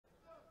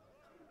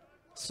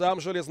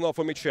Сам Железнов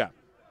у мяча.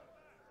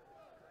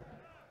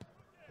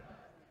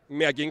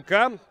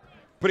 Мягенько,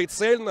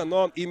 прицельно,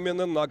 но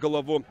именно на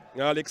голову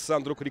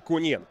Александру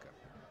Крикуненко.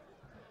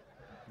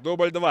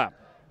 Дубль 2.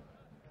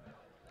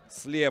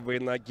 С левой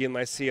ноги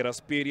на сей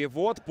раз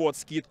перевод под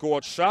скидку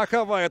от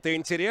Шахова. Это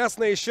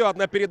интересно. Еще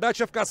одна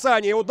передача в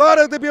касании.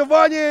 Удары,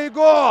 добивание и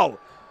гол!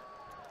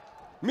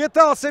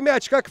 Метался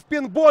мяч, как в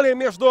пинболе,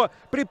 между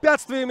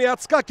препятствиями,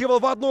 отскакивал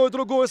в одну и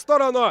другую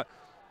сторону.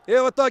 И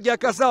в итоге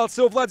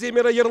оказался у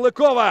Владимира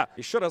Ярлыкова.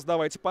 Еще раз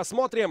давайте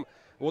посмотрим.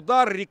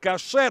 Удар,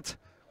 рикошет.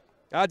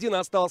 Один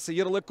остался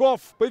Ярлыков.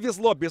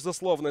 Повезло,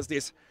 безусловно,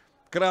 здесь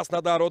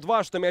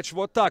Краснодару-2, что мяч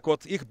вот так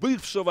вот их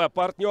бывшего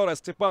партнера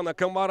Степана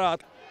Комара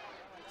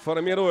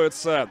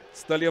формируется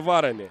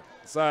сталеварами.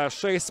 За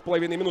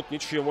 6,5 минут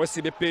ничего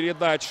себе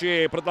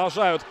передачи.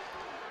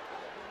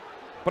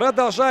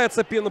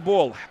 Продолжается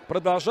пинбол.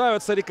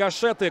 Продолжаются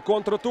рикошеты,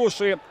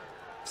 контртуши.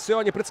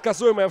 Все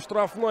непредсказуемое в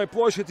штрафной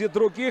площади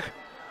других.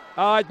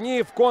 А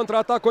одни в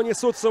контратаку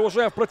несутся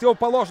уже в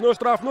противоположную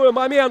штрафную.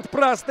 Момент,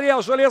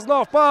 прострел,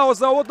 Железнов,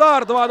 пауза,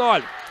 удар,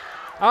 2-0.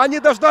 Они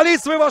дождались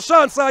своего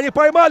шанса, они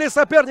поймали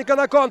соперника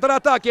на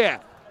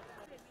контратаке.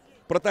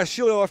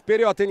 Протащил его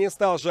вперед и не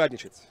стал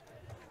жадничать.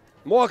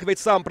 Мог ведь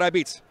сам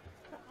пробить.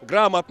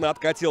 Грамотно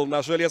откатил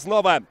на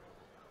Железнова.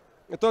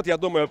 И тот, я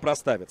думаю,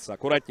 проставится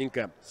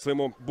аккуратненько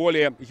своему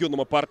более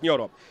юному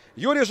партнеру.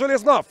 Юрий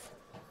Железнов.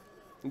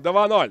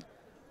 2-0.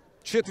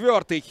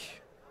 Четвертый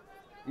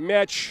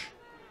мяч.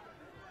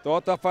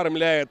 Тот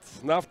оформляет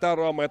на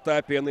втором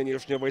этапе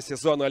нынешнего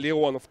сезона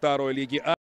Лион второй лиги А.